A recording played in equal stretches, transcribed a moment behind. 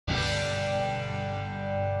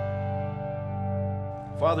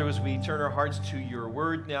Father, as we turn our hearts to your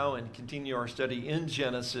word now and continue our study in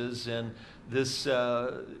Genesis and this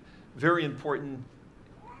very important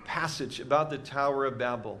passage about the Tower of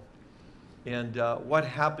Babel and what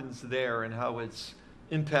happens there and how it's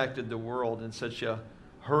impacted the world in such a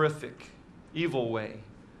horrific, evil way,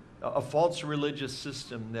 a false religious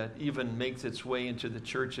system that even makes its way into the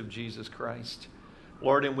Church of Jesus Christ.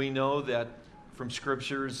 Lord, and we know that from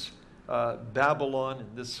scriptures, Babylon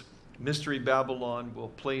and this Mystery Babylon will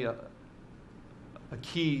play a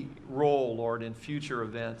key role, Lord, in future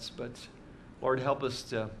events. But, Lord, help us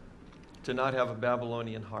to not have a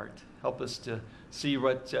Babylonian heart. Help us to see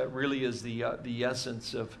what really is the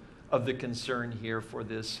essence of the concern here for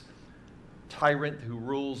this tyrant who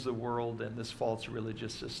rules the world and this false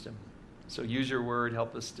religious system. So use your word.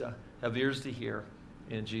 Help us to have ears to hear.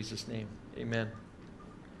 In Jesus' name, amen.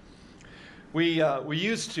 We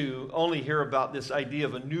used to only hear about this idea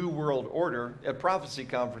of a new world order at prophecy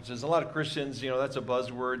conferences. A lot of Christians, that's a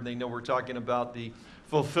buzzword, and they know we're talking about the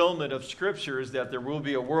fulfillment of scriptures, that there will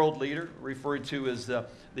be a world leader referred to as the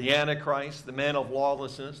Antichrist, the man of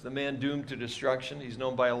lawlessness, the man doomed to destruction. He's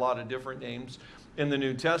known by a lot of different names in the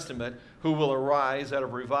New Testament, who will arise out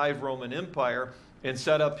of revived Roman Empire and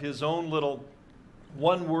set up his own little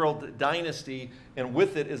one world dynasty, and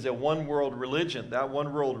with it is a one world religion. That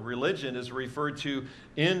one world religion is referred to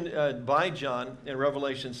by John in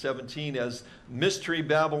Revelation 17 as Mystery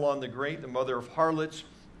Babylon the Great, the mother of harlots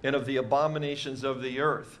and of the abominations of the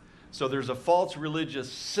earth. So there's a false religious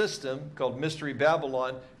system called Mystery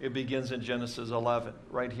Babylon. It begins in Genesis 11,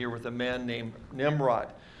 right here with a man named Nimrod.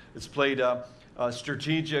 It's played a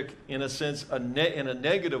strategic, in a sense, in a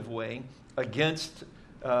negative way against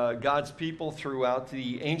God's people throughout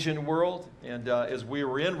the ancient world. And as we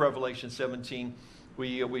were in Revelation 17,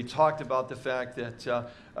 we talked about the fact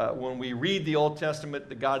that when we read the Old Testament,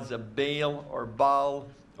 the gods of Baal or Baal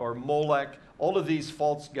or Molech, all of these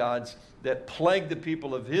false gods that plagued the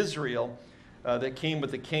people of Israel, that came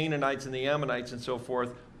with the Canaanites and the Ammonites and so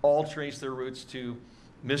forth, all trace their roots to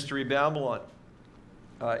Mystery Babylon.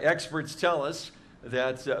 Experts tell us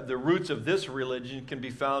that the roots of this religion can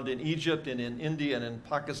be found in Egypt and in India and in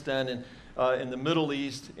Pakistan and in the Middle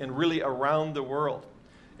East and really around the world.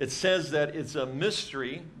 It says that it's a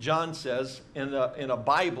mystery, John says, in a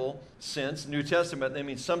Bible sense, New Testament. That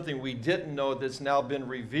means something we didn't know that's now been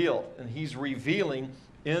revealed. And he's revealing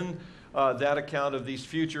in that account of these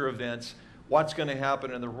future events what's going to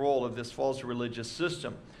happen in the role of this false religious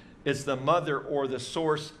system. It's the mother or the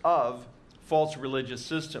source of false religious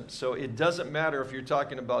systems. So it doesn't matter if you're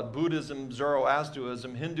talking about Buddhism,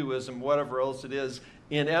 Zoroastrianism, Hinduism, whatever else it is.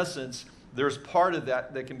 In essence, there's part of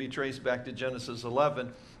that can be traced back to Genesis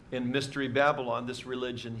 11 in Mystery Babylon, this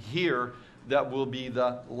religion here that will be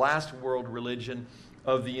the last world religion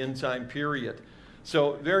of the end time period.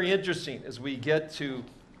 So very interesting as we get to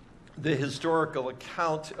the historical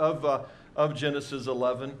account of Genesis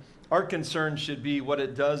 11. Our concern should be what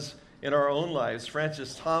it does in our own lives.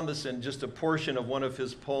 Francis Thomas, in just a portion of one of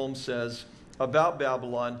his poems, says about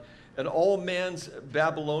Babylon, "And all man's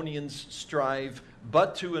Babylonians strive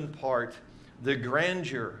but to impart the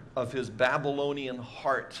grandeur of his Babylonian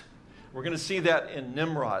heart." We're going to see that in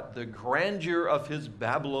Nimrod, the grandeur of his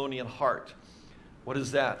Babylonian heart. What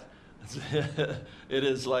is that? It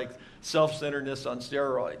is like self-centeredness on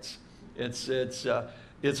steroids.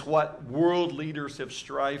 It's what world leaders have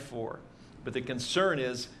strived for. But the concern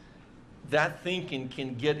is that thinking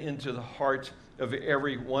can get into the heart of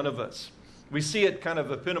every one of us. We see it kind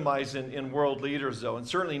of epitomized in world leaders, though. And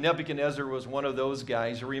certainly Nebuchadnezzar was one of those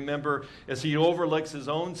guys. Remember, as he overlooks his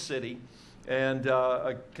own city and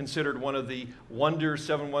considered one of the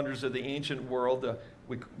seven wonders of the ancient world,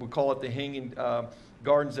 we call it the Hanging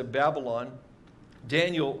Gardens of Babylon,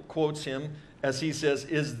 Daniel quotes him as he says,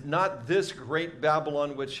 "Is not this great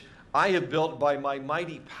Babylon which I have built by my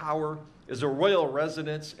mighty power as a royal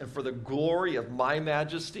residence and for the glory of my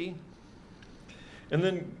majesty?" And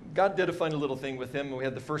then God did a funny little thing with him. We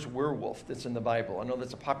had the first werewolf that's in the Bible. I know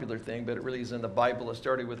that's a popular thing, but it really is in the Bible. It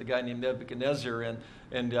started with a guy named Nebuchadnezzar,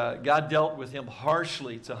 and God dealt with him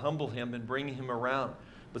harshly to humble him and bring him around.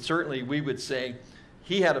 But certainly we would say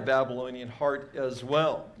he had a Babylonian heart as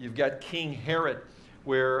well. You've got King Herod,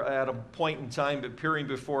 where at a point in time appearing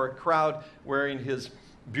before a crowd wearing his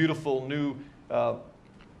beautiful new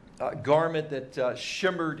garment that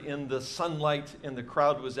shimmered in the sunlight, and the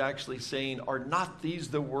crowd was actually saying, "Are not these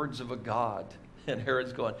the words of a God?" And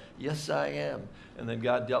Herod's going, "Yes, I am." And then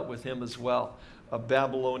God dealt with him as well, a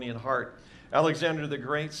Babylonian heart. Alexander the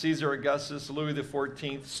Great, Caesar Augustus, Louis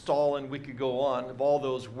XIV, Stalin, we could go on. Of all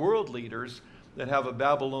those world leaders, that have a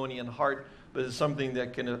Babylonian heart, but it's something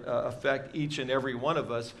that can affect each and every one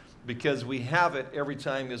of us, because we have it every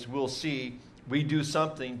time, as we'll see, we do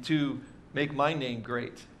something to make my name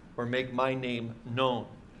great or make my name known.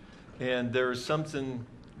 And there's something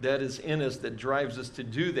that is in us that drives us to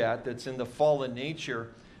do that, that's in the fallen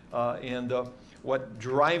nature. What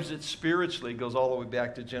drives it spiritually goes all the way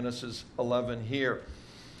back to Genesis 11 here.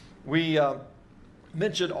 We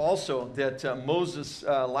mentioned also that Moses,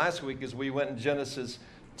 last week as we went in Genesis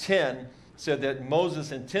 10, said that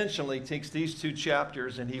Moses intentionally takes these two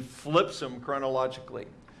chapters and he flips them chronologically,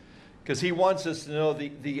 because he wants us to know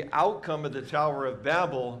the outcome of the Tower of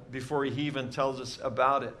Babel before he even tells us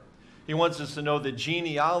about it. He wants us to know the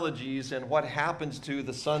genealogies and what happens to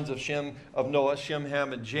the sons of Noah, Shem,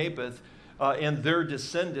 Ham, and Japheth, and their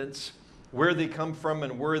descendants, where they come from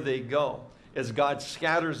and where they go, as God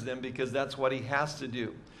scatters them, because that's what he has to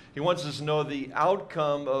do. He wants us to know the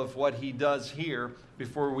outcome of what he does here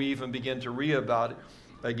before we even begin to read about it.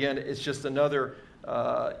 Again, it's just another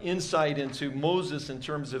insight into Moses in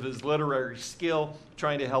terms of his literary skill,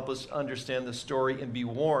 trying to help us understand the story and be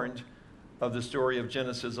warned of the story of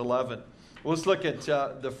Genesis 11. Well, let's look at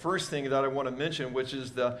the first thing that I want to mention, which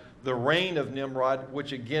is the reign of Nimrod,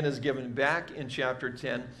 which again is given back in chapter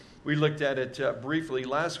 10. We looked at it briefly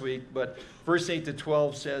last week, but verse 8 to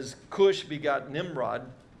 12 says, Cush begot Nimrod.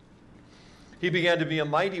 He began to be a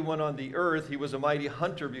mighty one on the earth. He was a mighty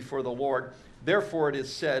hunter before the Lord. Therefore it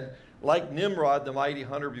is said, like Nimrod, the mighty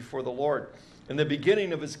hunter before the Lord. And the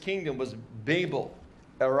beginning of his kingdom was Babel,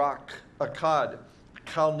 Erech, Akkad,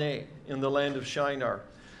 Calneh, in the land of Shinar.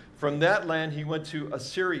 From that land he went to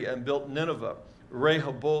Assyria and built Nineveh,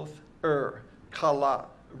 Rehoboth, Calah,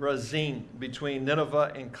 Razin, between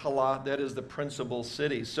Nineveh and Calah. That is the principal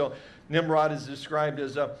city. So Nimrod is described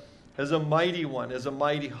as a mighty one, as a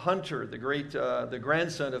mighty hunter, the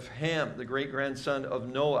grandson of Ham, the great grandson of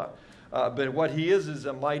Noah. But what he is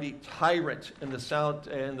a mighty tyrant in the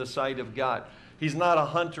sight of God. He's not a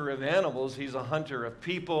hunter of animals. He's a hunter of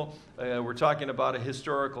people. We're talking about a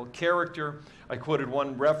historical character. I quoted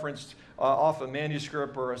one reference off a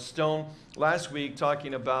manuscript or a stone last week,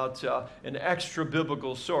 talking about an extra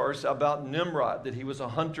biblical source about Nimrod, that he was a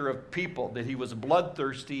hunter of people, that he was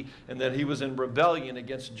bloodthirsty, and that he was in rebellion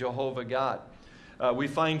against Jehovah God. We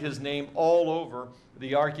find his name all over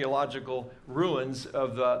the archaeological ruins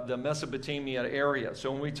of the Mesopotamia area.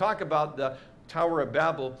 So when we talk about the Tower of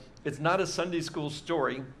Babel, it's not a Sunday school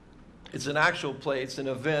story. It's an actual place, an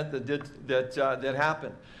event that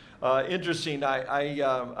happened. Interesting,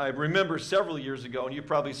 I remember several years ago, and you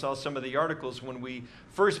probably saw some of the articles when we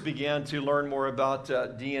first began to learn more about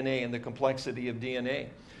DNA and the complexity of DNA.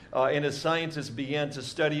 And as scientists began to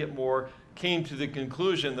study it more, came to the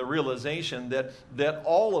conclusion, the realization that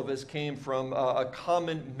all of us came from a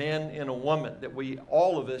common man and a woman, that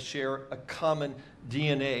all of us share a common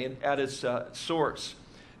DNA at its source.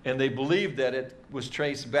 And they believed that it was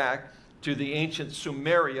traced back to the ancient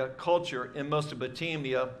Sumeria culture in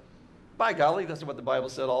Mesopotamia. By golly, that's what the Bible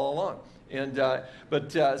said all along.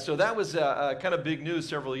 So that was kind of big news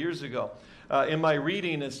several years ago. In my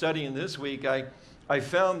reading and studying this week, I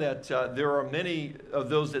found that there are many of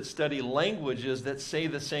those that study languages that say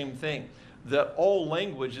the same thing, that all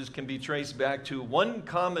languages can be traced back to one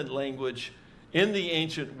common language in the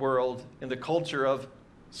ancient world, in the culture of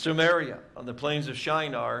Sumeria, on the plains of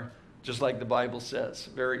Shinar, just like the Bible says.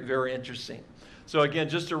 Very, very interesting. So again,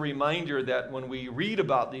 just a reminder that when we read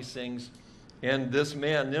about these things, and this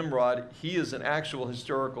man, Nimrod, he is an actual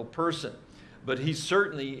historical person, but he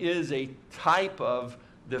certainly is a type of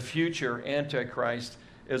the future Antichrist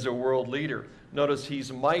as a world leader. Notice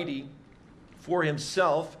he's mighty for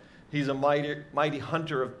himself. He's a mighty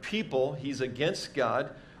hunter of people. He's against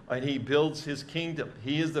God, and he builds his kingdom.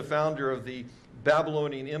 He is the founder of the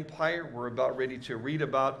Babylonian Empire we're about ready to read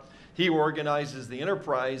about. He organizes the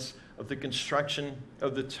enterprise of the construction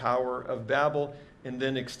of the Tower of Babel, and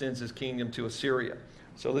then extends his kingdom to Assyria.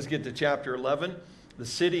 So let's get to chapter 11, the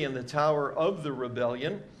city and the tower of the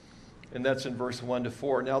rebellion. And that's in verse 1 to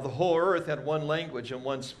 4. Now the whole earth had one language and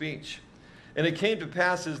one speech. And it came to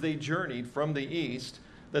pass as they journeyed from the east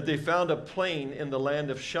that they found a plain in the land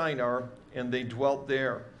of Shinar, and they dwelt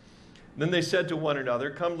there. Then they said to one another,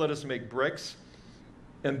 Come, let us make bricks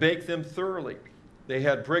and bake them thoroughly. They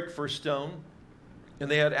had brick for stone,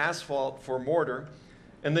 and they had asphalt for mortar.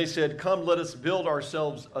 And they said, Come, let us build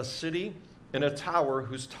ourselves a city and a tower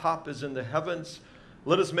whose top is in the heavens.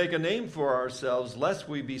 Let us make a name for ourselves, lest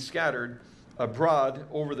we be scattered abroad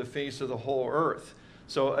over the face of the whole earth.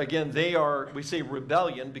 So again, we say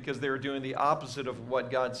rebellion because they are doing the opposite of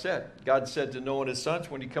what God said. God said to Noah and his sons,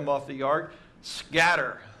 when you come off the ark,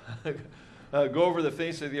 scatter. go over the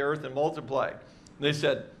face of the earth and multiply. And they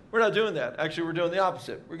said, we're not doing that. Actually, we're doing the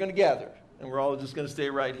opposite. We're going to gather, and we're all just going to stay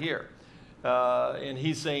right here. And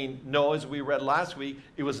he's saying, no, as we read last week,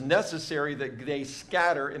 it was necessary that they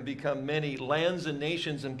scatter and become many lands and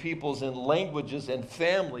nations and peoples and languages and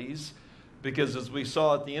families, because as we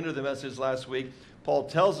saw at the end of the message last week, Paul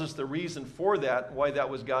tells us the reason for that, why that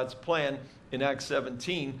was God's plan in Acts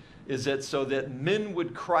 17, is that so that men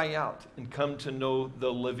would cry out and come to know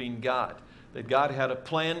the living God. That God had a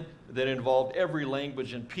plan that involved every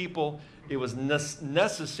language and people. It was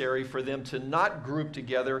necessary for them to not group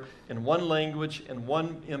together in one language and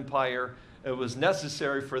one empire. It was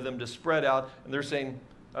necessary for them to spread out. And they're saying,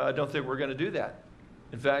 I don't think we're going to do that.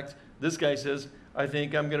 In fact, this guy says, I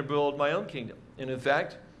think I'm going to build my own kingdom. And in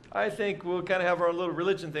fact, I think we'll kind of have our little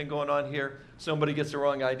religion thing going on here. Somebody gets the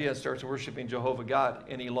wrong idea and starts worshiping Jehovah God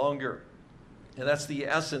any longer. And that's the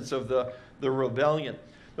essence of the rebellion.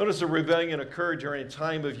 Notice the rebellion occurred during a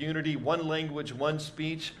time of unity, one language, one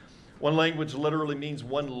speech. One language literally means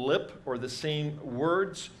one lip or the same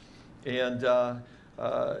words. And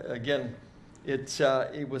again,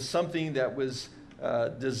 it was something that was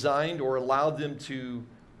designed or allowed them to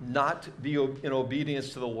not be in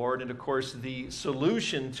obedience to the Lord. And of course, the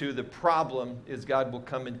solution to the problem is God will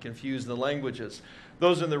come and confuse the languages.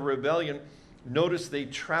 Those in the rebellion, notice they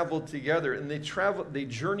traveled together, and they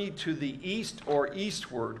journeyed to the east or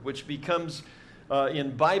eastward, which becomes,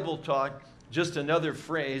 in Bible talk, just another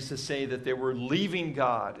phrase to say that they were leaving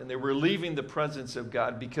God, and they were leaving the presence of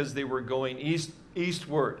God because they were going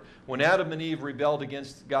eastward. When Adam and Eve rebelled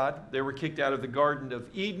against God, they were kicked out of the Garden of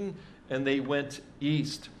Eden, and they went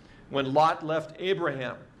east. When Lot left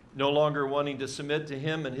Abraham, no longer wanting to submit to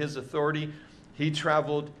him and his authority, he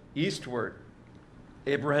traveled eastward.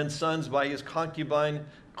 Abraham's sons by his concubine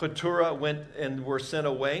Keturah went and were sent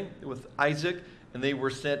away with Isaac, and they were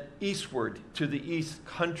sent eastward to the east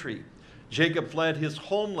country. Jacob fled his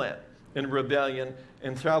homeland in rebellion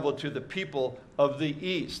and traveled to the people of the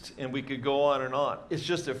east. And we could go on and on. It's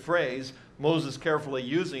just a phrase, Moses carefully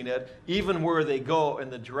using it. Even where they go in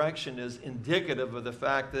the direction is indicative of the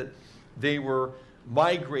fact that they were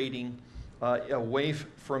migrating away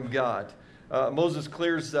from God. Moses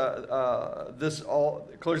clears up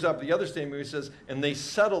the other statement. He says, and they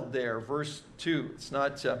settled there, verse 2. It's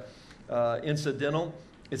not incidental.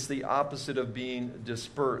 It's the opposite of being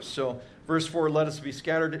dispersed. So verse 4, let us be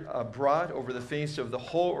scattered abroad over the face of the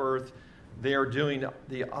whole earth. They are doing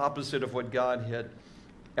the opposite of what God had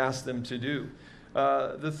asked them to do.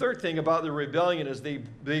 The third thing about the rebellion is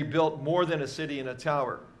they built more than a city and a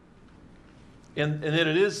tower. And that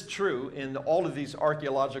it is true in all of these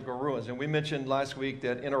archaeological ruins. And we mentioned last week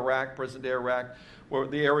that in Iraq, present-day Iraq, where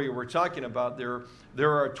the area we're talking about, there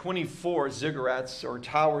are 24 ziggurats or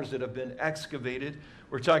towers that have been excavated.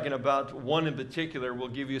 We're talking about one in particular we'll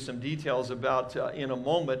give you some details about in a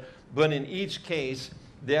moment. But in each case,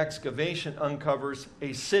 the excavation uncovers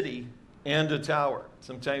a city and a tower.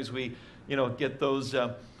 Sometimes we, get those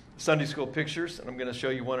Sunday school pictures, and I'm going to show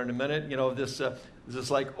you one in a minute.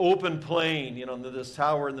 This like open plain, this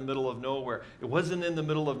tower in the middle of nowhere. It wasn't in the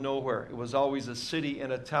middle of nowhere. It was always a city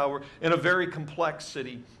and a tower, and a very complex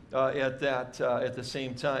city at the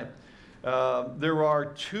same time. There are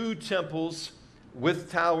 2 temples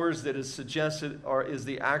with towers that is suggested is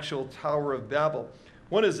the actual Tower of Babel.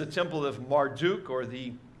 One is the temple of Marduk, or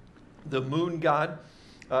the moon god.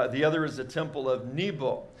 The other is the temple of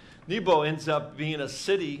Nebo. Nebo ends up being a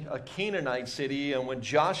city, a Canaanite city, and when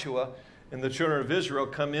Joshua and the children of Israel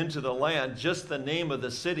come into the land, just the name of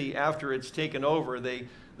the city after it's taken over, they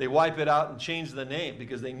wipe it out and change the name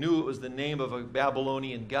because they knew it was the name of a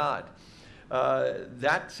Babylonian god.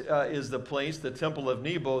 That is the place, the temple of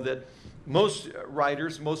Nebo, that most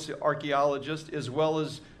writers, most archaeologists, as well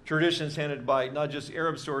as traditions handed by not just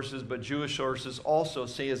Arab sources but Jewish sources, also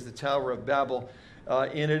say is the Tower of Babel.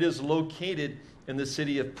 And it is located in the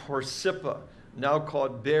city of Borsippa, now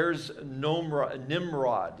called Beers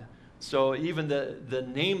Nimrod. So even the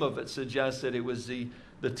name of it suggests that it was the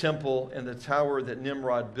temple and the tower that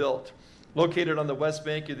Nimrod built. Located on the west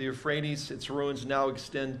bank of the Euphrates, its ruins now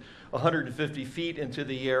extend 150 feet into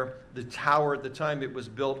the air. The tower at the time it was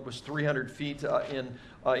built was 300 feet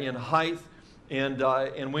in height,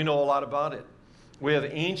 and we know a lot about it. We have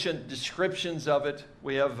ancient descriptions of it.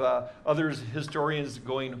 We have other historians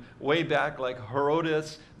going way back, like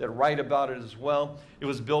Herodotus, that write about it as well. It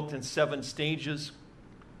was built in 7 stages,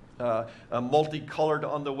 multicolored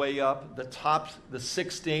on the way up. The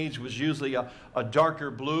 6th stage was usually a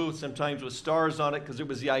darker blue, sometimes with stars on it, because it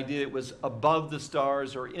was the idea it was above the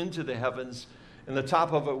stars or into the heavens. And the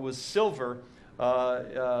top of it was silver,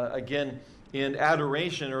 again, in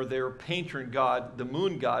adoration or their patron god, the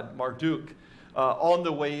moon god, Marduk. On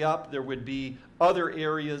the way up, there would be other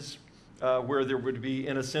areas where there would be,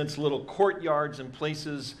 in a sense, little courtyards and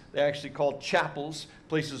places they actually called chapels,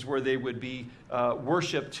 places where they would be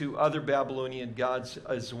worshipped to other Babylonian gods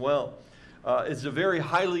as well. It's a very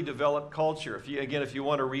highly developed culture. If you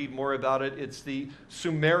want to read more about it, it's the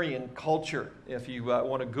Sumerian culture, if you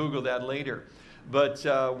want to Google that later. But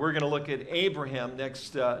we're going to look at Abraham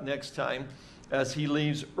next time as he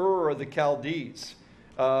leaves Ur of the Chaldees,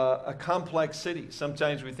 a complex city.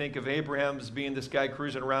 Sometimes we think of Abraham as being this guy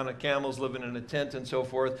cruising around on camels, living in a tent and so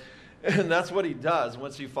forth. And that's what he does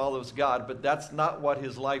once he follows God. But that's not what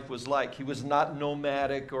his life was like. He was not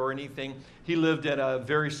nomadic or anything. He lived in a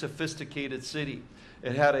very sophisticated city.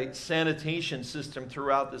 It had a sanitation system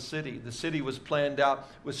throughout the city. The city was planned out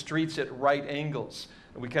with streets at right angles.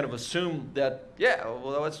 And we kind of assume that, yeah,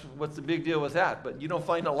 well, what's the big deal with that? But you don't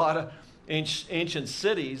find a lot of ancient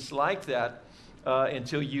cities like that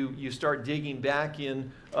until you start digging back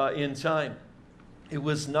in time. It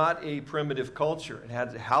was not a primitive culture. It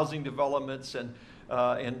had housing developments and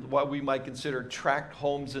what we might consider tract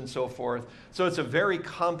homes and so forth. So it's a very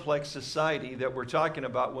complex society that we're talking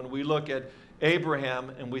about when we look at Abraham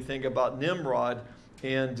and we think about Nimrod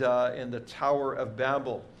and the Tower of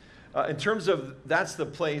Babel. In terms of that's the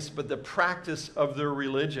place, but the practice of their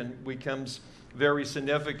religion becomes very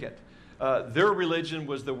significant. Their religion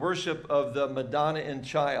was the worship of the Madonna and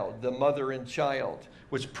child, the mother and child,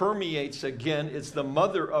 which permeates, again, it's the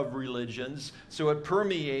mother of religions, so it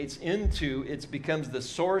permeates into, it becomes the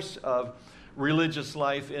source of religious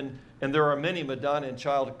life, and there are many Madonna and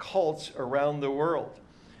child cults around the world.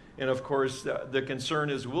 And of course, the concern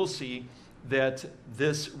is we'll see that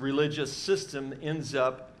this religious system ends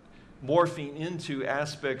up morphing into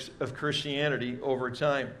aspects of Christianity over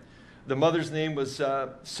time. The mother's name was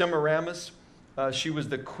Semiramis. She was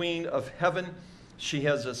the queen of heaven. She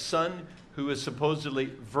has a son who is supposedly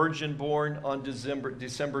virgin born on December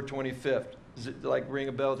 25th. Does it like ring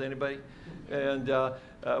a bell to anybody? And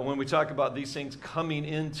when we talk about these things coming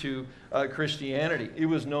into Christianity, it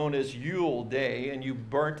was known as Yule Day, and you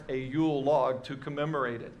burnt a Yule log to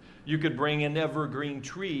commemorate it. You could bring an evergreen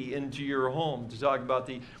tree into your home to talk about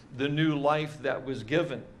the new life that was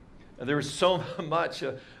given. And there is so much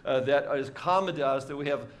that is common to us that we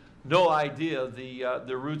have no idea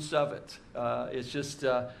the roots of it. It's just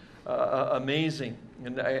amazing.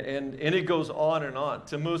 And it goes on and on.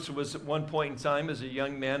 Tammuz was at one point in time, as a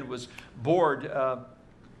young man, was gored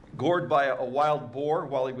by a wild boar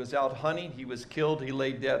while he was out hunting. He was killed. He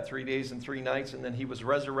lay dead 3 days and 3 nights, and then he was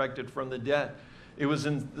resurrected from the dead. It was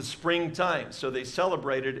in the springtime, so they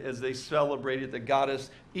celebrated as they celebrated the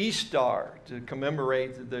goddess Ishtar to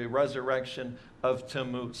commemorate the resurrection of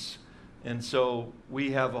Tammuz. And so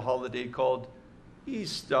we have a holiday called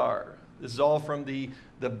Ishtar. This is all from the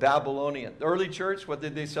Babylonian. The early church, what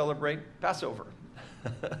did they celebrate? Passover.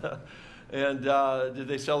 And did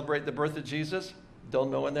they celebrate the birth of Jesus?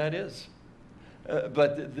 Don't know when that is.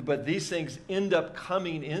 But these things end up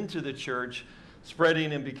coming into the church,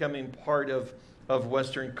 spreading and becoming part of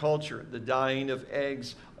Western culture. The dyeing of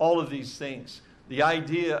eggs, all of these things. The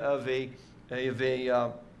idea of the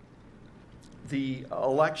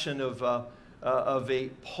election of a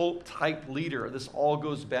pope-type leader. This all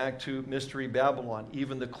goes back to Mystery Babylon.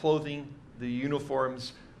 Even the clothing, the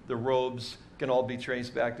uniforms, the robes can all be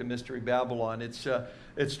traced back to Mystery Babylon.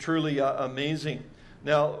 It's truly amazing.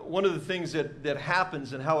 Now, one of the things that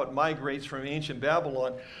happens and how it migrates from ancient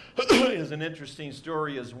Babylon is an interesting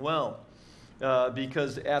story as well.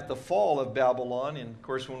 Because at the fall of Babylon, and of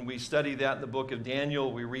course when we study that in the book of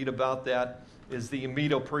Daniel, we read about that, as the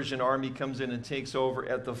Medo-Persian army comes in and takes over.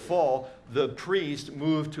 At the fall, the priest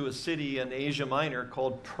moved to a city in Asia Minor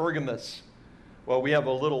called Pergamus. Well, we have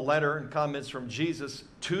a little letter and comments from Jesus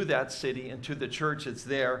to that city and to the church that's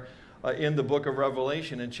there in the book of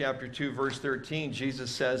Revelation. In chapter 2, verse 13,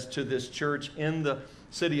 Jesus says to this church in the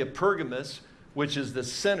city of Pergamus, which is the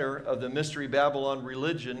center of the Mystery Babylon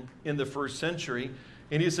religion in the first century,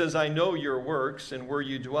 and he says, I know your works and where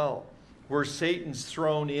you dwell, where Satan's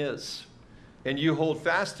throne is. And you hold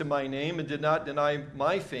fast to my name and did not deny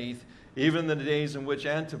my faith, even in the days in which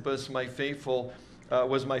Antipas,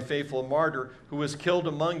 was my faithful martyr, who was killed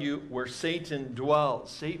among you where Satan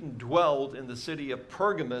dwells. Satan dwelled in the city of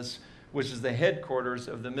Pergamus, which is the headquarters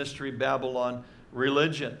of the Mystery Babylon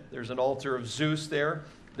religion. There's an altar of Zeus there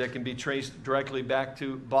that can be traced directly back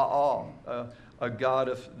to Baal, a god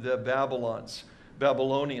of the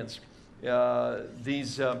Babylonians.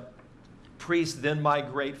 These priests then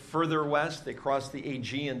migrate further west. They cross the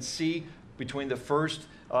Aegean Sea, between the first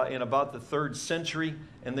and about the 3rd century,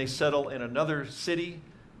 and they settle in another city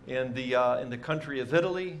in the country of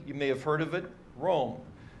Italy. You may have heard of it, Rome.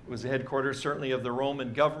 It was the headquarters, certainly, of the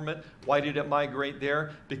Roman government. Why did it migrate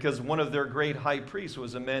there? Because one of their great high priests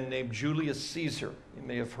was a man named Julius Caesar. You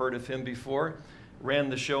may have heard of him before. Ran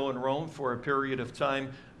the show in Rome for a period of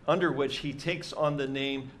time, under which he takes on the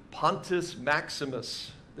name Pontus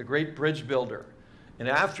Maximus, the great bridge builder. And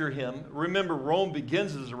after him, remember, Rome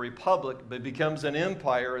begins as a republic, but becomes an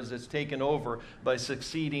empire as it's taken over by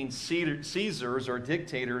succeeding Caesars or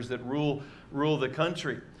dictators that rule the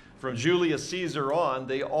country. From Julius Caesar on,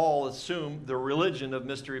 they all assume the religion of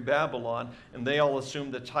Mystery Babylon, and they all assume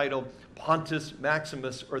the title Pontus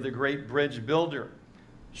Maximus, or the great bridge builder.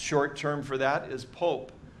 Short term for that is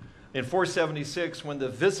Pope. In 476, when the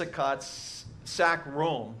Visigoths sack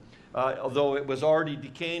Rome, although it was already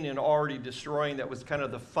decaying and already destroying, that was kind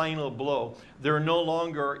of the final blow. There no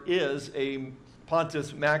longer is a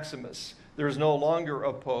Pontus Maximus. There is no longer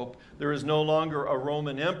a pope. There is no longer a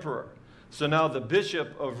Roman emperor. So now the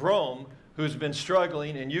Bishop of Rome, who's been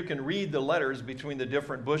struggling, and you can read the letters between the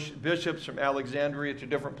different bishops from Alexandria to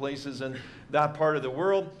different places in that part of the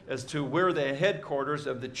world as to where the headquarters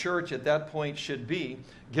of the church at that point should be,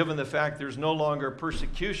 given the fact there's no longer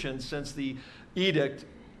persecution since the edict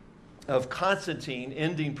of Constantine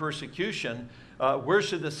ending persecution. Where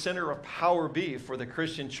should the center of power be for the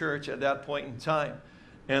Christian church at that point in time?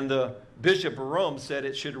 And the Bishop of Rome said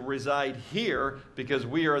it should reside here because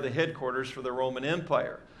we are the headquarters for the Roman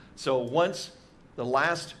Empire. So once the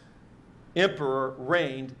last emperor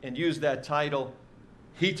reigned and used that title,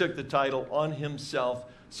 he took the title on himself.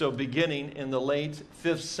 So beginning in the late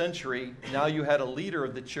 5th century, now you had a leader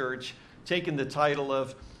of the church taking the title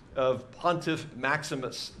of Pontiff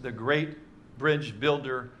Maximus, the great bridge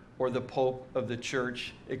builder, or the Pope of the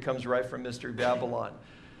church. It comes right from Mystery Babylon.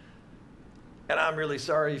 And I'm really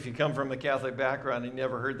sorry if you come from a Catholic background and you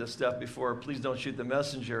never heard this stuff before. Please don't shoot the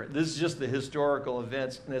messenger. This is just the historical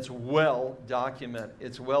events, and it's well documented.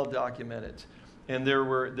 It's well documented. And there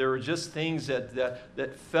were just things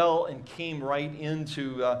that fell and came right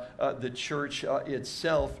into the church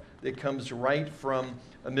itself that comes right from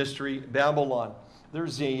a Mystery Babylon.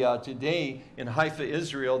 There's today in Haifa,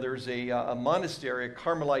 Israel, there's a monastery, a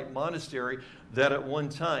Carmelite monastery, that at one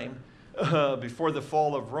time, before the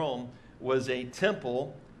fall of Rome, was a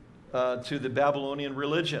temple to the Babylonian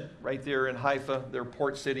religion, right there in Haifa, their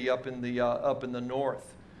port city up in the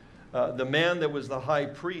north. The man that was the high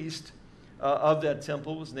priest of that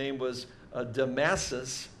temple, his name was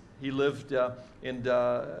Damasus. He lived in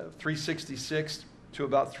 366 to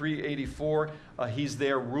about 384. He's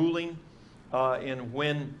there ruling. And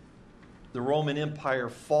when the Roman Empire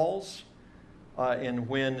falls, and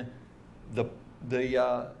when the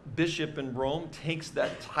bishop in Rome takes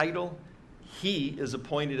that title, he is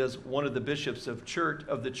appointed as one of the bishops of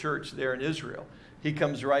the church there in Israel. He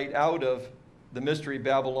comes right out of the Mystery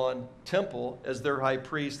Babylon temple as their high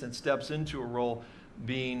priest and steps into a role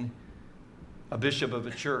being a bishop of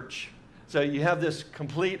a church. So you have this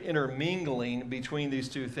complete intermingling between these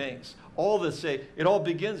two things. All to say, it all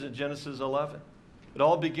begins in Genesis 11. It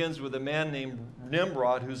all begins with a man named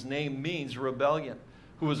Nimrod, whose name means rebellion,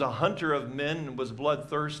 who was a hunter of men and was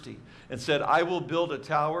bloodthirsty, and said, I will build a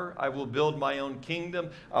tower, I will build my own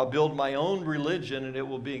kingdom, I'll build my own religion, and it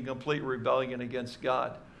will be in complete rebellion against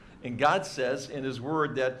God. And God says in his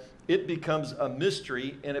word that it becomes a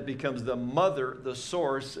mystery, and it becomes the mother, the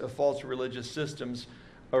source of false religious systems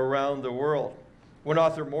around the world. One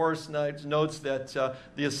author, Morris, notes that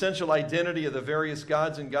the essential identity of the various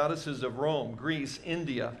gods and goddesses of Rome, Greece,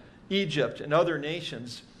 India, Egypt, and other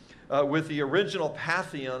nations with the original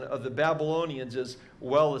pantheon of the Babylonians is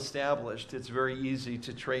well established. It's very easy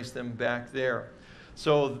to trace them back there.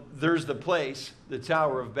 So there's the place, the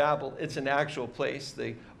Tower of Babel. It's an actual place,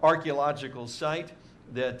 the archaeological site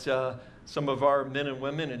that some of our men and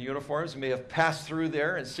women in uniforms may have passed through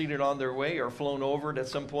there and seen it on their way or flown over it at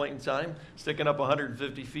some point in time, sticking up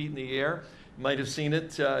 150 feet in the air. You might have seen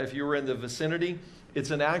it if you were in the vicinity.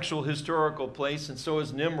 It's an actual historical place, and so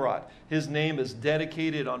is Nimrod. His name is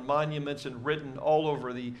dedicated on monuments and written all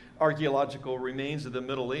over the archaeological remains of the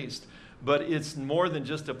Middle East. But it's more than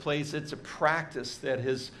just a place. It's a practice that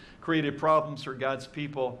has created problems for God's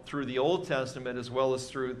people through the Old Testament as well as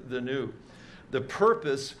through the New. The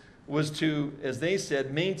purpose was to, as they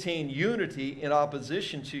said, maintain unity in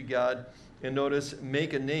opposition to God, and notice,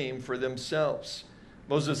 make a name for themselves.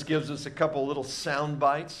 Moses gives us a couple little sound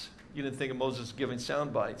bites. You didn't think of Moses giving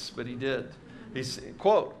sound bites, but he did. He said,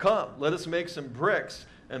 quote, come, let us make some bricks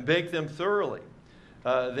and bake them thoroughly.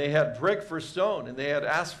 They had brick for stone, and they had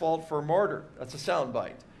asphalt for mortar. That's a sound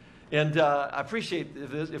bite. And I appreciate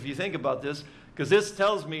this, if you think about this, because this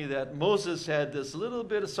tells me that Moses had this little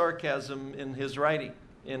bit of sarcasm in his writing,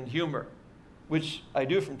 in humor, which I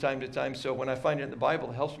do from time to time. So when I find it in the Bible,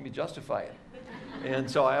 it helps me justify it. And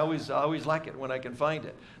so I always like it when I can find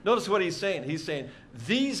it. Notice what he's saying. He's saying,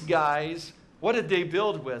 these guys, what did they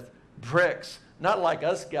build with? Bricks. Not like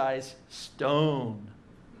us guys, stone.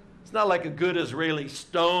 It's not like a good Israeli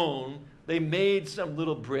stone. They made some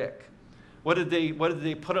little brick. What did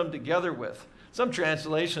they put them together with? Some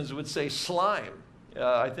translations would say slime.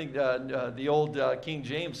 I think the old King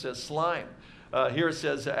James says slime. Here it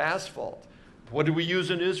says asphalt. What did we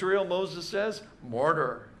use in Israel, Moses says?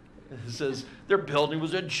 Mortar. It says their building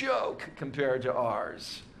was a joke compared to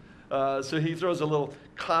ours. So he throws a little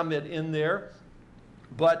comment in there.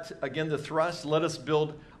 But again, the thrust, let us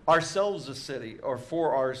build ourselves a city, or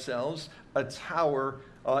for ourselves, a tower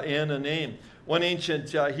and a name. One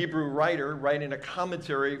ancient Hebrew writer, writing a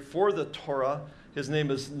commentary for the Torah, his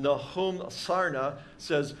name is Nahum Sarna,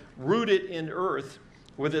 says, rooted in earth,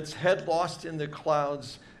 with its head lost in the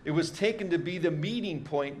clouds, it was taken to be the meeting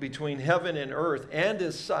point between heaven and earth, and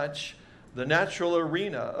as such, the natural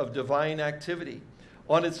arena of divine activity.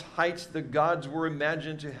 On its heights, the gods were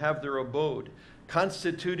imagined to have their abode,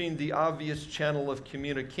 constituting the obvious channel of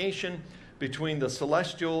communication between the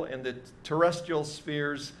celestial and the terrestrial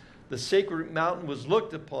spheres. The sacred mountain was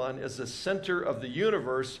looked upon as the center of the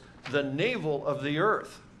universe, the navel of the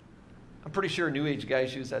earth. I'm pretty sure New Age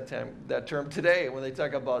guys use that term today when they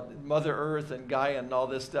talk about Mother Earth and Gaia and all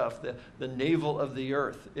this stuff, the navel of the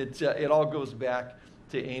earth. It all goes back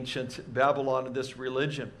to ancient Babylon and this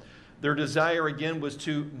religion. Their desire, again, was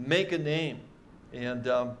to make a name. And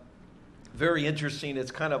very interesting. It's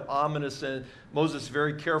kind of ominous, and Moses is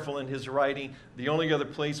very careful in his writing. The only other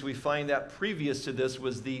place we find that previous to this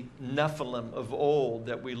was the Nephilim of old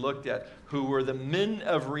that we looked at, who were the men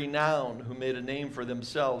of renown who made a name for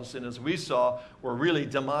themselves, and as we saw, were really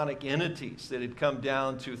demonic entities that had come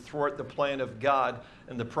down to thwart the plan of God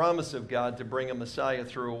and the promise of God to bring a Messiah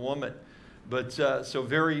through a woman. But so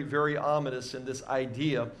very, very ominous in this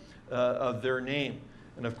idea of their name.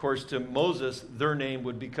 And of course, to Moses, their name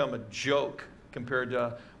would become a joke compared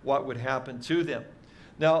to what would happen to them.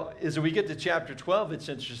 Now, as we get to chapter 12, it's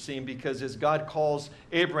interesting because as God calls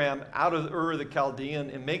Abraham out of Ur of the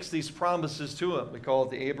Chaldean and makes these promises to him, we call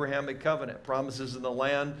it the Abrahamic covenant, promises in the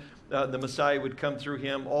land, the Messiah would come through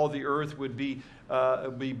him, all the earth would be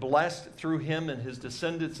blessed through him and his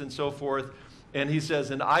descendants and so forth. And he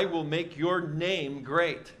says, and I will make your name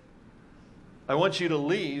great. I want you to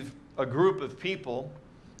leave a group of people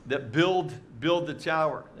that build the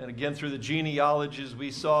tower. And again, through the genealogies, we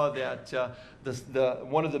saw that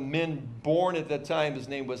one of the men born at that time, his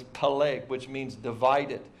name was Peleg, which means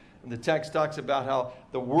divided. And the text talks about how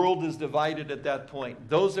the world is divided at that point.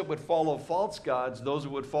 Those that would follow false gods, those that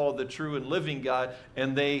would follow the true and living God,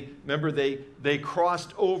 and they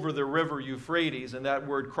crossed over the river Euphrates, and that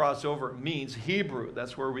word cross over means Hebrew.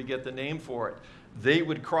 That's where we get the name for it. They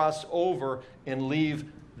would cross over and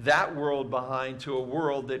leave that world behind to a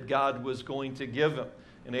world that God was going to give him.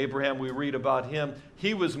 In Abraham, we read about him.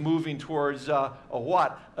 He was moving towards a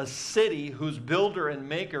city whose builder and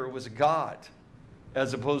maker was God,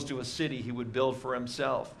 as opposed to a city he would build for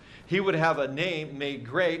himself. He would have a name made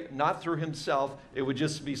great, not through himself. It would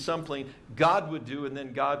just be something God would do, and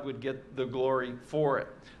then God would get the glory for it.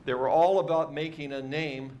 They were all about making a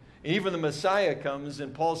name. Even the Messiah comes,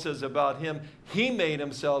 and Paul says about him, he made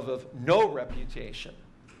himself of no reputation.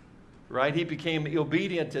 Right? He became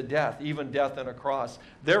obedient to death, even death on a cross.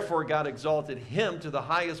 Therefore, God exalted him to the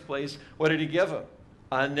highest place. What did he give him?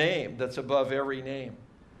 A name that's above every name.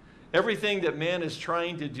 Everything that man is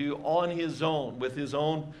trying to do on his own, with his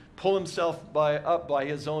own, pull himself up by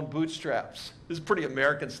his own bootstraps. This is pretty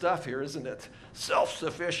American stuff here, isn't it?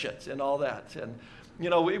 Self-sufficient and all that. And, you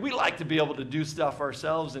know, we like to be able to do stuff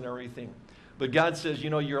ourselves and everything. But God says,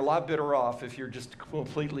 you know, you're a lot better off if you're just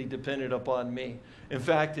completely dependent upon me. In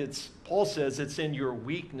fact, Paul says it's in your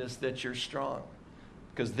weakness that you're strong,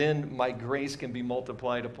 because then my grace can be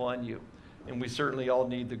multiplied upon you. And we certainly all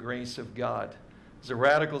need the grace of God. It's a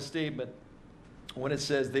radical statement when it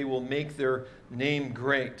says they will make their name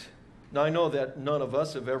great. Now, I know that none of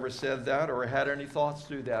us have ever said that or had any thoughts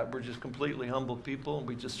through that. We're just completely humble people, and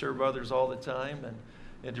we just serve others all the time. And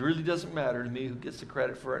it really doesn't matter to me who gets the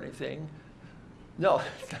credit for anything. No,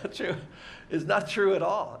 it's not true. It's not true at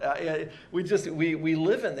all. We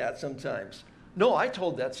live in that sometimes. No, I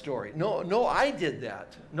told that story. No, I did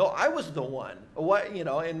that. No, I was the one. What, you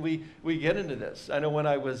know, and we get into this. I know when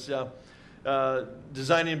I was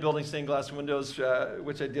designing and building stained glass windows,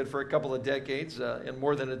 which I did for a couple of decades, and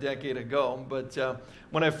more than a decade ago. But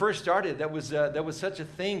when I first started, that was such a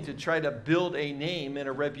thing to try to build a name and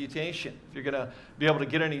a reputation. If you're going to be able to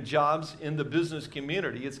get any jobs in the business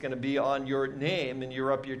community, it's going to be on your name and your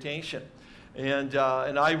reputation. And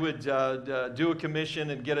I would do a commission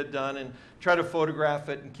and get it done and try to photograph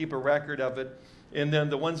it and keep a record of it. And then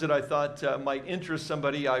the ones that I thought might interest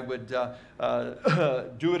somebody, I would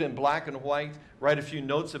do it in black and white, write a few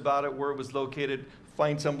notes about it, where it was located,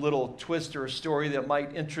 find some little twist or a story that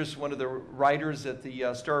might interest one of the writers at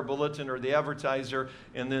the Star Bulletin or the Advertiser,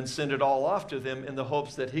 and then send it all off to them in the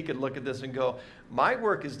hopes that he could look at this and go, my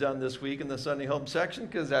work is done this week in the Sunday Home section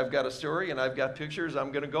because I've got a story and I've got pictures,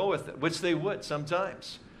 I'm going to go with it, which they would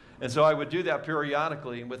sometimes. And so I would do that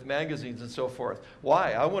periodically with magazines and so forth.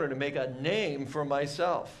 Why? I wanted to make a name for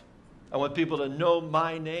myself. I want people to know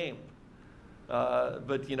my name.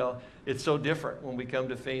 But, you know, it's so different when we come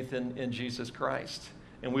to faith in Jesus Christ.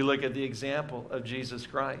 And we look at the example of Jesus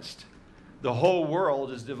Christ. The whole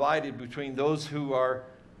world is divided between those who are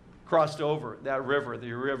crossed over that river,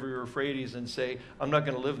 the river Euphrates, and say, I'm not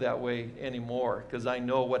going to live that way anymore because I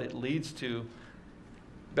know what it leads to.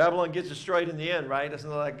 Babylon gets destroyed in the end, right? Isn't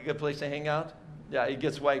that like a good place to hang out? Yeah, it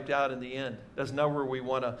gets wiped out in the end. That's not where we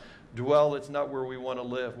want to dwell. It's not where we want to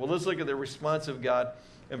live. Well, let's look at the response of God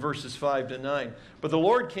in verses 5 to 9. But the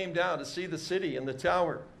Lord came down to see the city and the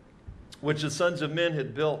tower, which the sons of men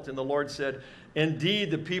had built. And the Lord said, indeed,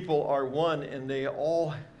 the people are one, and they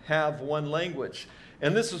all have one language.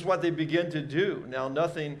 And this is what they begin to do. Now,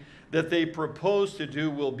 nothing that they propose to do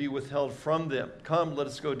will be withheld from them. Come, let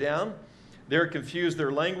us go down. They're confused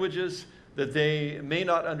their languages, that they may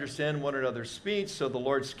not understand one another's speech. So the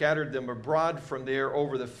Lord scattered them abroad from there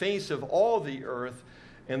over the face of all the earth,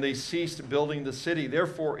 and they ceased building the city.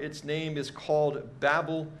 Therefore, its name is called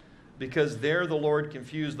Babel, because there the Lord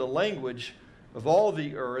confused the language of all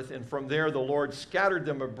the earth, and from there the Lord scattered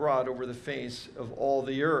them abroad over the face of all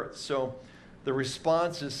the earth. So the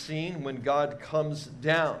response is seen when God comes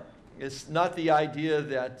down. It's not the idea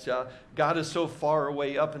that God is so far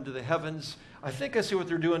away up into the heavens. I think I see what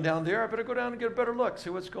they're doing down there. I better go down and get a better look, see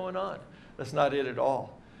what's going on. That's not it at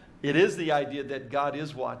all. It is the idea that God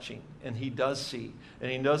is watching, and he does see, and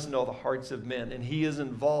he does know the hearts of men, and he is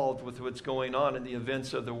involved with what's going on in the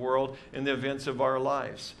events of the world and the events of our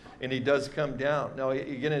lives. And he does come down. Now,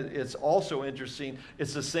 again, it's also interesting.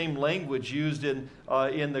 It's the same language used in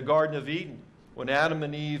the Garden of Eden when Adam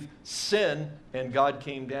and Eve sinned and God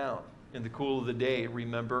came down in the cool of the day,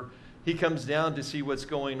 remember? He comes down to see what's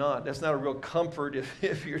going on. That's not a real comfort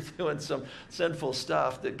if you're doing some sinful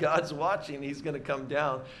stuff, that God's watching, he's going to come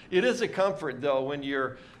down. It is a comfort, though, when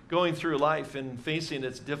you're going through life and facing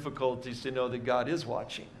its difficulties, to know that God is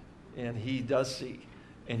watching, and he does see,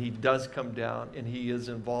 and he does come down, and he is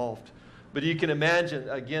involved. But you can imagine,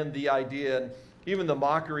 again, the idea, and even the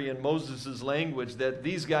mockery in Moses' language, that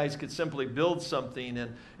these guys could simply build something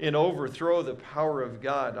and overthrow the power of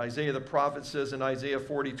God. Isaiah the prophet says in Isaiah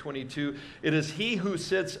 40:22, it is he who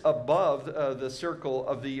sits above the circle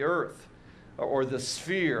of the earth, or the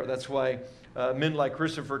sphere. That's why men like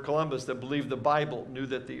Christopher Columbus, that believed the Bible, knew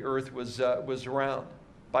that the earth was round.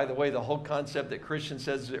 By the way, the whole concept that Christian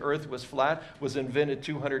says the earth was flat was invented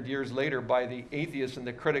 200 years later by the atheists and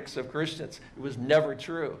the critics of Christians. It was never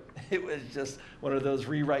true. It was just one of those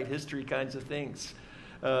rewrite history kinds of things.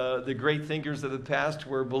 The great thinkers of the past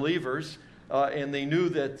were believers, and they knew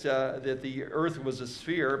that the earth was a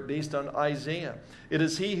sphere based on Isaiah. It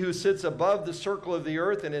is he who sits above the circle of the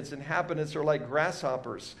earth, and its inhabitants are like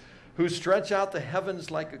grasshoppers, who stretch out the heavens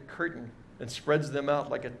like a curtain and spreads them out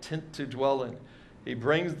like a tent to dwell in. He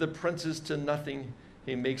brings the princes to nothing.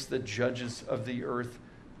 He makes the judges of the earth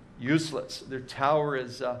useless. Their tower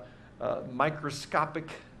is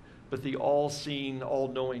microscopic, but the all-seeing,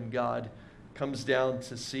 all-knowing God comes down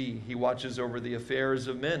to see. He watches over the affairs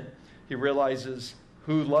of men. He realizes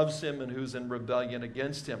who loves him and who's in rebellion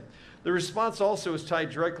against him. The response also is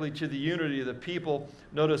tied directly to the unity of the people.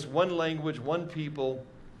 Notice one language, one people,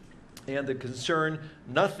 and the concern,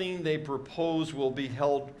 nothing they propose will be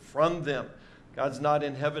held from them. God's not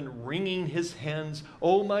in heaven wringing his hands.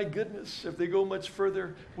 Oh my goodness, if they go much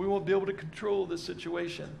further, we won't be able to control this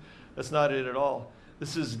situation. That's not it at all.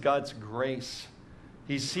 This is God's grace.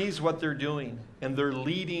 He sees what they're doing, and they're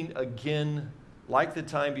leading again, like the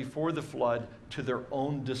time before the flood, to their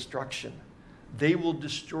own destruction. They will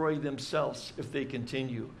destroy themselves if they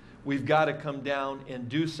continue. We've got to come down and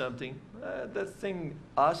do something. That thing,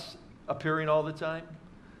 us, appearing all the time.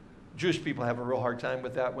 Jewish people have a real hard time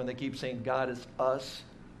with that when they keep saying God is us.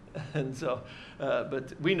 And so,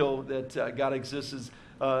 but we know that God exists as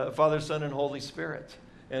Father, Son, and Holy Spirit.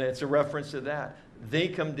 And it's a reference to that. They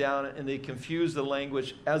come down and they confuse the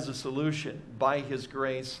language as a solution by his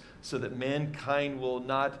grace so that mankind will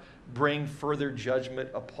not bring further judgment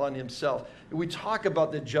upon himself. We talk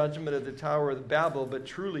about the judgment of the Tower of Babel, but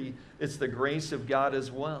truly it's the grace of God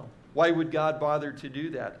as well. Why would God bother to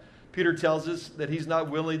do that? Peter tells us that he's not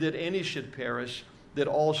willing that any should perish, that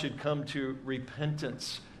all should come to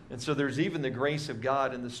repentance. And so there's even the grace of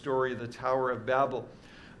God in the story of the Tower of Babel.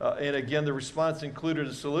 And again, the response included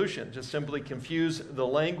a solution, just simply confuse the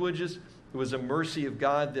languages. It was a mercy of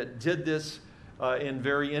God that did this. And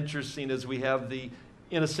very interesting as we have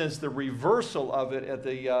in a sense, the reversal of it at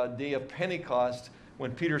the day of Pentecost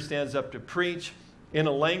when Peter stands up to preach in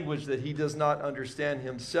a language that he does not understand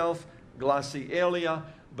himself, glossolalia,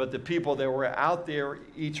 but the people that were out there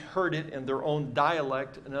each heard it in their own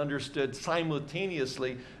dialect and understood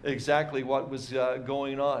simultaneously exactly what was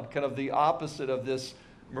going on, kind of the opposite of this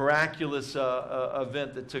miraculous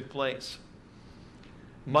event that took place.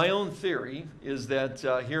 My own theory is that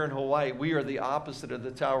here in Hawaii, we are the opposite of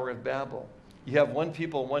the Tower of Babel. You have one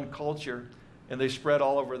people, one culture, and they spread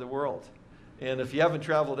all over the world. And if you haven't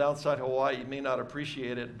traveled outside Hawaii, you may not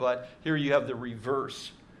appreciate it, but here you have the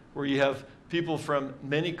reverse, where you have people from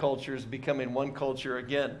many cultures becoming one culture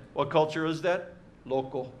again. What culture is that?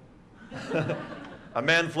 Local. A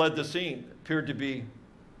man fled the scene, appeared to be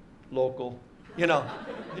local.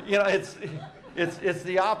 It's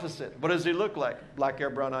the opposite. What does he look like? Black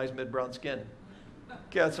hair, brown eyes, mid-brown skin.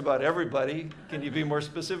 Okay, that's about everybody. Can you be more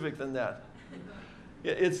specific than that?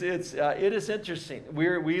 It is interesting.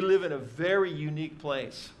 We live in a very unique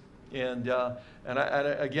place. And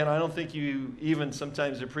again, I don't think you even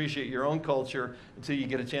sometimes appreciate your own culture until you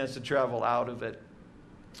get a chance to travel out of it.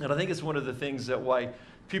 And I think it's one of the things that why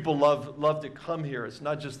people love to come here. It's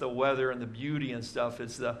not just the weather and the beauty and stuff.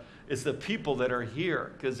 It's the people that are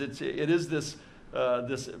here, because it is this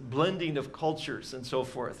blending of cultures and so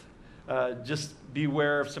forth. Just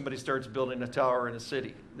beware if somebody starts building a tower in a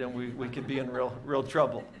city, then we could be in real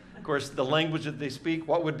trouble. Of course, the language that they speak,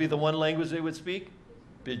 what would be the one language they would speak?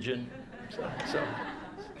 Pidgin. So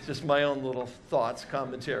it's just my own little thoughts,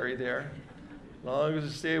 commentary there. As long as we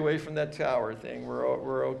stay away from that tower thing,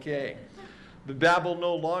 we're okay. But Babel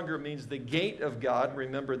no longer means the gate of God.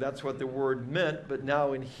 Remember, that's what the word meant, but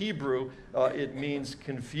now in Hebrew, it means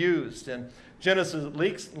confused. And Genesis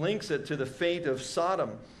links it to the fate of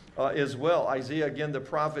Sodom as well. Isaiah, again, the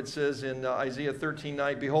prophet says in Isaiah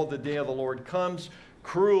 13:9, "Behold, the day of the Lord comes,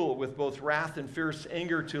 cruel with both wrath and fierce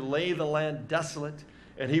anger, to lay the land desolate,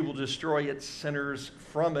 and he will destroy its sinners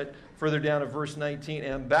from it." Further down in verse 19,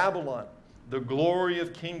 "And Babylon, the glory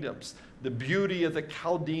of kingdoms, the beauty of the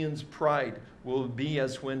Chaldeans' pride, will be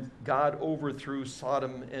as when God overthrew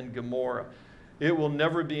Sodom and Gomorrah. It will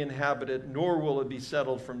never be inhabited, nor will it be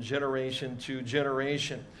settled from generation to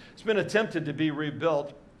generation." It's been attempted to be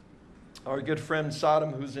rebuilt. Our good friend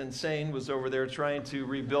Sodom, who's insane, was over there trying to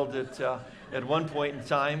rebuild it at one point in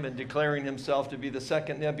time and declaring himself to be the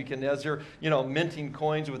second Nebuchadnezzar, minting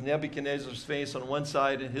coins with Nebuchadnezzar's face on one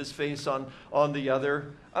side and his face on the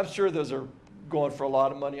other. I'm sure those are going for a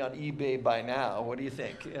lot of money on eBay by now. What do you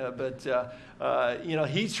think?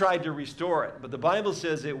 He tried to restore it, but the Bible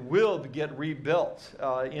says it will get rebuilt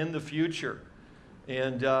in the future.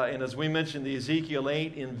 And as we mentioned, the Ezekiel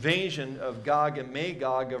 8 invasion of Gog and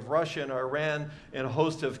Magog of Russia and Iran and a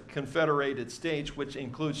host of confederated states, which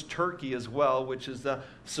includes Turkey as well, which is the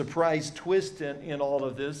surprise twist in all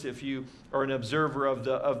of this. If you are an observer of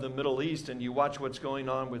the Middle East and you watch what's going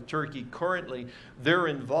on with Turkey currently, they're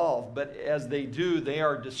involved. But as they do, they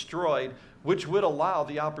are destroyed, which would allow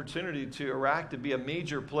the opportunity to Iraq to be a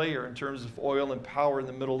major player in terms of oil and power in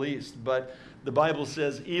the Middle East. But the Bible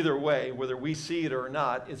says either way, whether we see it or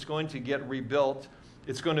not, it's going to get rebuilt.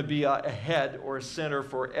 It's going to be a head or a center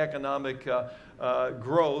for economic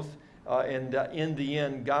growth. And in the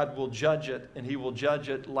end, God will judge it, and he will judge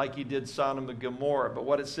it like he did Sodom and Gomorrah. But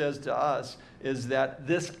what it says to us is that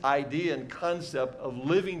this idea and concept of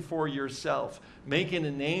living for yourself, making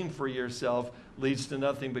a name for yourself, leads to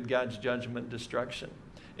nothing but God's judgment and destruction.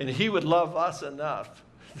 And he would love us enough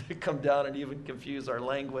to come down and even confuse our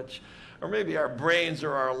language, or maybe our brains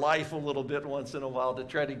or our life a little bit once in a while, to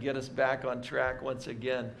try to get us back on track once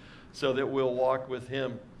again so that we'll walk with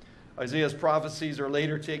him. Isaiah's prophecies are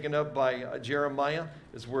later taken up by Jeremiah,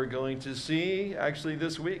 as we're going to see actually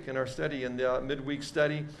this week in our study, in the midweek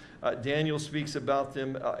study. Daniel speaks about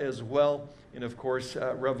them as well. And of course,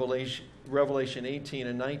 Revelation 18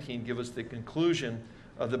 and 19 give us the conclusion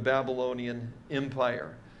of the Babylonian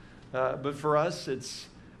Empire. But for us,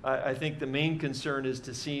 I think the main concern is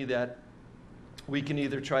to see that We can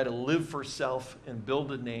either try to live for self and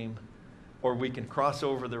build a name, or we can cross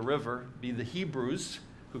over the river, be the Hebrews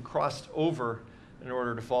who crossed over in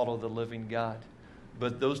order to follow the living God.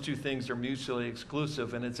 But those two things are mutually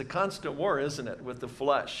exclusive, and it's a constant war, isn't it, with the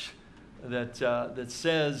flesh that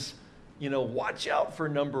says, watch out for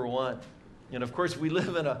number one. And of course, we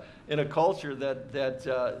live in a culture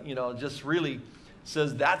that just really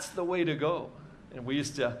says that's the way to go. And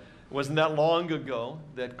it wasn't that long ago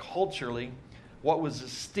that culturally, what was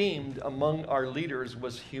esteemed among our leaders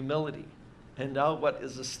was humility. And now what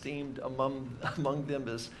is esteemed among them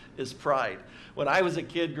is pride. When I was a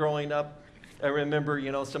kid growing up, I remember,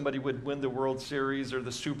 somebody would win the World Series or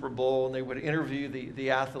the Super Bowl, and they would interview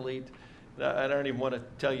the athlete. I don't even want to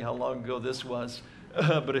tell you how long ago this was,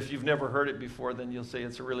 but if you've never heard it before, then you'll say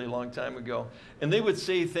it's a really long time ago. And they would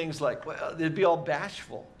say things like, well, they'd be all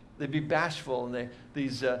bashful. They'd be bashful, and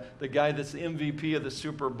the guy that's the MVP of the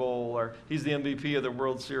Super Bowl, or he's the MVP of the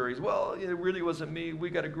World Series. Well, it really wasn't me.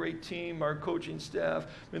 We got a great team, our coaching staff.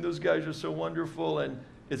 I mean, those guys are so wonderful. And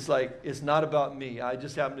it's like, it's not about me. I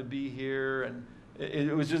just happen to be here. And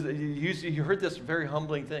it was just, you heard this very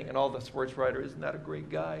humbling thing, and all the sports writers, isn't that a great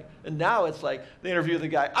guy? And now it's like, they interview the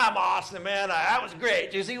guy, I'm awesome, man. I was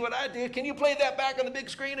great. Did you see what I did? Can you play that back on the big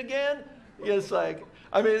screen again? It's like,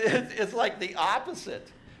 I mean, it's like the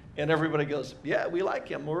opposite. And everybody goes, yeah, we like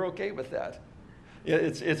him. We're okay with that.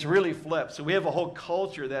 It's really flipped. So we have a whole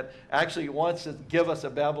culture that actually wants to give us a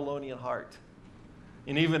Babylonian heart.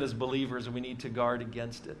 And even as believers, we need to guard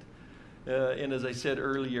against it. And as I said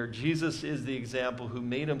earlier, Jesus is the example who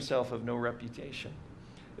made himself of no reputation.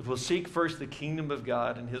 If we'll seek first the kingdom of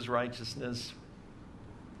God and his righteousness,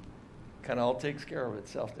 kind of all takes care of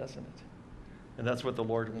itself, doesn't it? And that's what the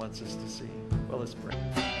Lord wants us to see. Well, let's pray.